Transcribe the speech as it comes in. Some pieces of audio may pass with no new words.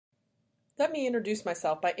Let me introduce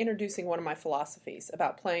myself by introducing one of my philosophies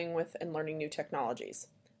about playing with and learning new technologies.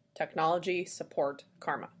 Technology, support,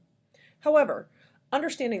 karma. However,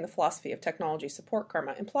 understanding the philosophy of technology support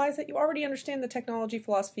karma implies that you already understand the technology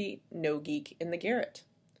philosophy no geek in the garret.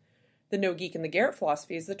 The no geek in the garret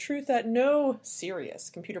philosophy is the truth that no serious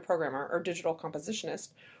computer programmer or digital compositionist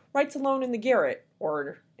writes alone in the garret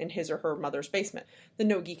or in his or her mother's basement. The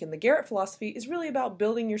no geek in the garret philosophy is really about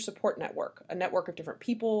building your support network, a network of different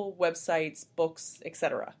people, websites, books,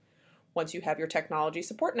 etc. Once you have your technology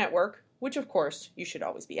support network, which of course you should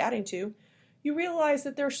always be adding to, you realize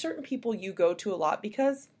that there are certain people you go to a lot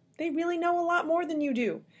because they really know a lot more than you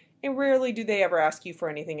do, and rarely do they ever ask you for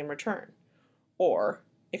anything in return. Or,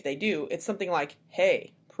 if they do, it's something like,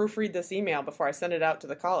 hey, proofread this email before I send it out to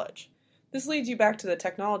the college. This leads you back to the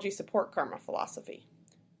technology support karma philosophy.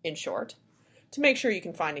 In short, to make sure you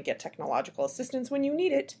can find and get technological assistance when you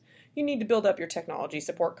need it, you need to build up your technology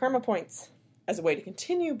support karma points. As a way to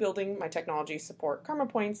continue building my technology support karma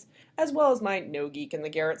points, as well as my No Geek in the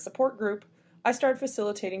Garret support group, I started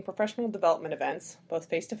facilitating professional development events, both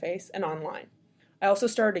face-to-face and online. I also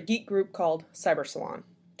started a geek group called Cyber Salon.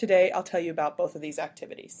 Today, I'll tell you about both of these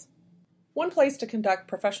activities. One place to conduct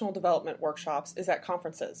professional development workshops is at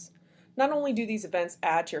conferences. Not only do these events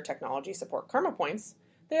add to your technology support karma points,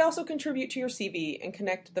 they also contribute to your CV and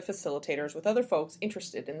connect the facilitators with other folks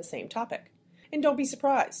interested in the same topic. And don't be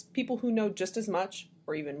surprised, people who know just as much,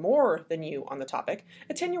 or even more than you on the topic,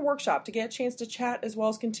 attend your workshop to get a chance to chat as well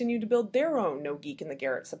as continue to build their own No Geek in the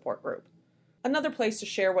Garret support group. Another place to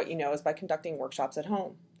share what you know is by conducting workshops at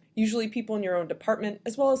home. Usually people in your own department,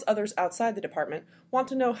 as well as others outside the department, want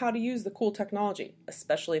to know how to use the cool technology,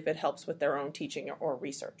 especially if it helps with their own teaching or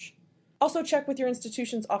research. Also check with your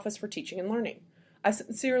institution's Office for Teaching and Learning. I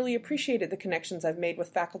sincerely appreciated the connections I've made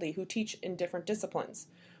with faculty who teach in different disciplines.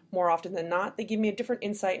 More often than not, they give me a different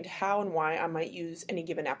insight into how and why I might use any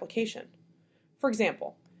given application. For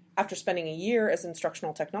example, after spending a year as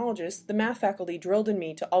instructional technologist, the math faculty drilled in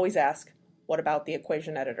me to always ask, what about the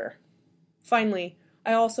equation editor? Finally,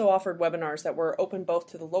 I also offered webinars that were open both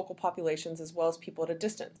to the local populations as well as people at a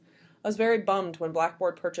distance. I was very bummed when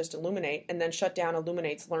Blackboard purchased Elluminate and then shut down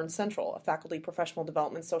Illuminate's Learn Central, a faculty professional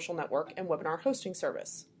development social network and webinar hosting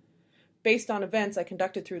service. Based on events I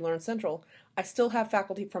conducted through Learn Central, I still have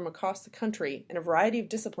faculty from across the country in a variety of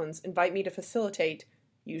disciplines invite me to facilitate,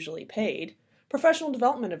 usually paid, professional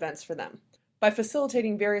development events for them. By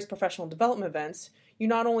facilitating various professional development events, you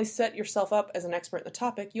not only set yourself up as an expert in the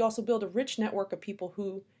topic, you also build a rich network of people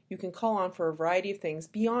who you can call on for a variety of things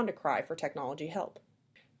beyond a cry for technology help.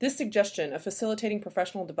 This suggestion of facilitating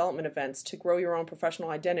professional development events to grow your own professional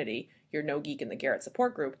identity, your No Geek in the Garret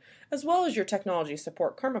support group, as well as your technology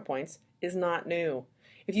support karma points, is not new.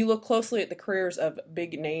 If you look closely at the careers of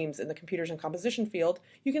big names in the computers and composition field,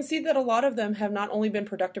 you can see that a lot of them have not only been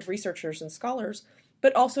productive researchers and scholars,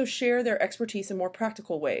 but also share their expertise in more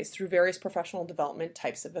practical ways through various professional development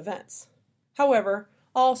types of events. However,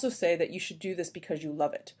 I'll also say that you should do this because you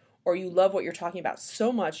love it, or you love what you're talking about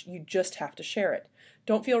so much you just have to share it.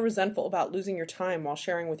 Don't feel resentful about losing your time while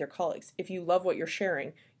sharing with your colleagues. If you love what you're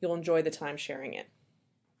sharing, you'll enjoy the time sharing it.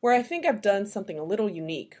 Where I think I've done something a little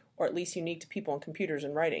unique, or at least unique to people in computers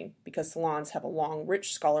and writing, because salons have a long,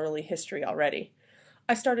 rich scholarly history already,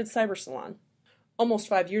 I started Cyber Salon. Almost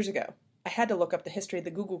 5 years ago. I had to look up the history of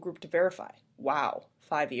the Google group to verify. Wow,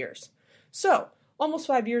 5 years. So, almost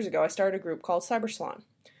 5 years ago, I started a group called Cyber Salon.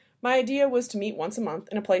 My idea was to meet once a month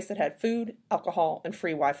in a place that had food, alcohol, and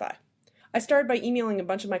free Wi-Fi. I started by emailing a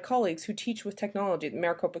bunch of my colleagues who teach with technology at the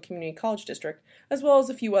Maricopa Community College District, as well as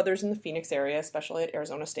a few others in the Phoenix area, especially at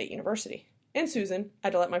Arizona State University. And Susan, I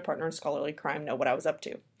had to let my partner in scholarly crime know what I was up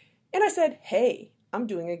to. And I said, hey, I'm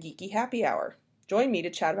doing a geeky happy hour. Join me to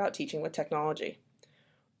chat about teaching with technology.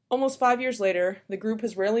 Almost 5 years later, the group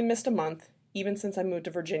has rarely missed a month, even since I moved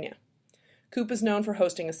to Virginia. Coop is known for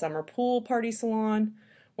hosting a summer pool party salon.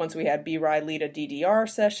 Once we had B-Ride lead a DDR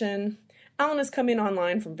session. Alan has come in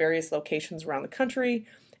online from various locations around the country,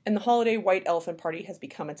 and the holiday White Elephant Party has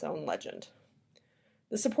become its own legend.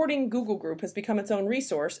 The supporting Google group has become its own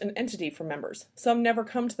resource and entity for members. Some never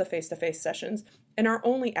come to the face-to-face sessions and are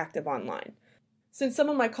only active online. Since some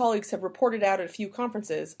of my colleagues have reported out at a few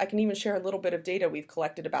conferences, I can even share a little bit of data we've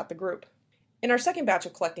collected about the group. In our second batch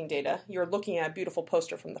of collecting data, you're looking at a beautiful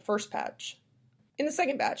poster from the first batch. In the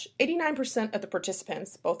second batch, 89% of the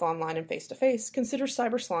participants, both online and face-to-face, consider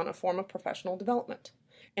Cyber Salon a form of professional development.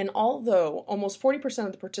 And although almost 40%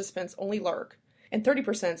 of the participants only lurk, and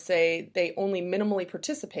 30% say they only minimally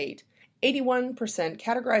participate, 81%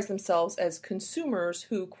 categorize themselves as consumers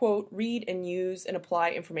who, quote, read and use and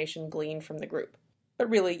apply information gleaned from the group. But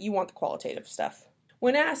really, you want the qualitative stuff.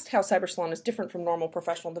 When asked how CyberSalon is different from normal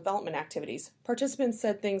professional development activities, participants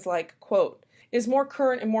said things like, quote, "It is more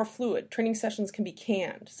current and more fluid. Training sessions can be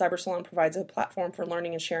canned. CyberSalon provides a platform for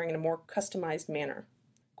learning and sharing in a more customized manner."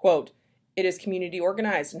 Quote, "It is community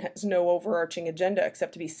organized and has no overarching agenda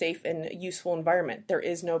except to be safe and a useful environment. There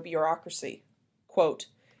is no bureaucracy." Quote,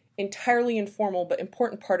 "Entirely informal but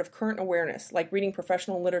important part of current awareness, like reading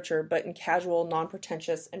professional literature but in casual,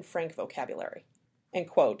 non-pretentious, and frank vocabulary." End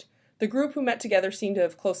quote. The group who met together seemed to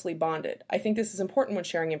have closely bonded. I think this is important when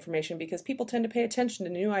sharing information because people tend to pay attention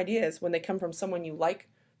to new ideas when they come from someone you like,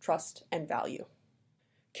 trust, and value.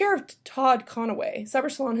 Care of Todd Conaway,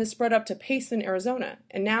 CyberSalon has spread up to Payson, Arizona,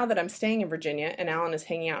 and now that I'm staying in Virginia and Alan is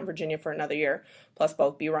hanging out in Virginia for another year, plus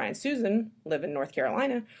both B-Rye and Susan live in North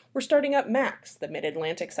Carolina, we're starting up MAX, the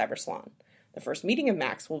Mid-Atlantic CyberSalon. The first meeting of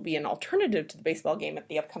MAX will be an alternative to the baseball game at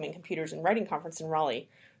the upcoming Computers and Writing Conference in Raleigh.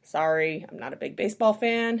 Sorry, I'm not a big baseball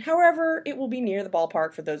fan. However, it will be near the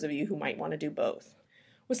ballpark for those of you who might want to do both.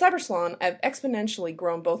 With CyberSalon, I've exponentially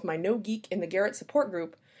grown both my No Geek in the Garrett support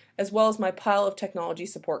group as well as my pile of technology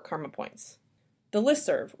support karma points. The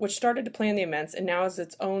listserv, which started to plan the events and now is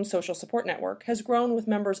its own social support network, has grown with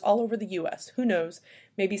members all over the U.S. Who knows,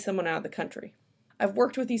 maybe someone out of the country. I've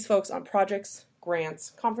worked with these folks on projects, grants,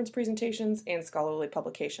 conference presentations, and scholarly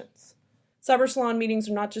publications. CyberSalon meetings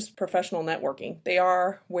are not just professional networking. They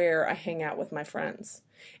are where I hang out with my friends.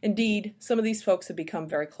 Indeed, some of these folks have become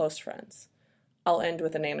very close friends. I'll end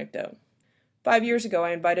with an anecdote. 5 years ago,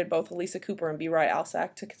 I invited both Elisa Cooper and B-Rye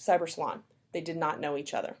Alsack to CyberSalon. They did not know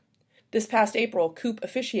each other. This past April, Coop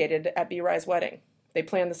officiated at B-Rye's wedding. They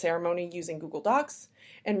planned the ceremony using Google Docs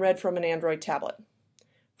and read from an Android tablet.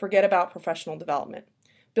 Forget about professional development.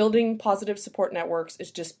 Building positive support networks is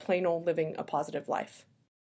just plain old living a positive life.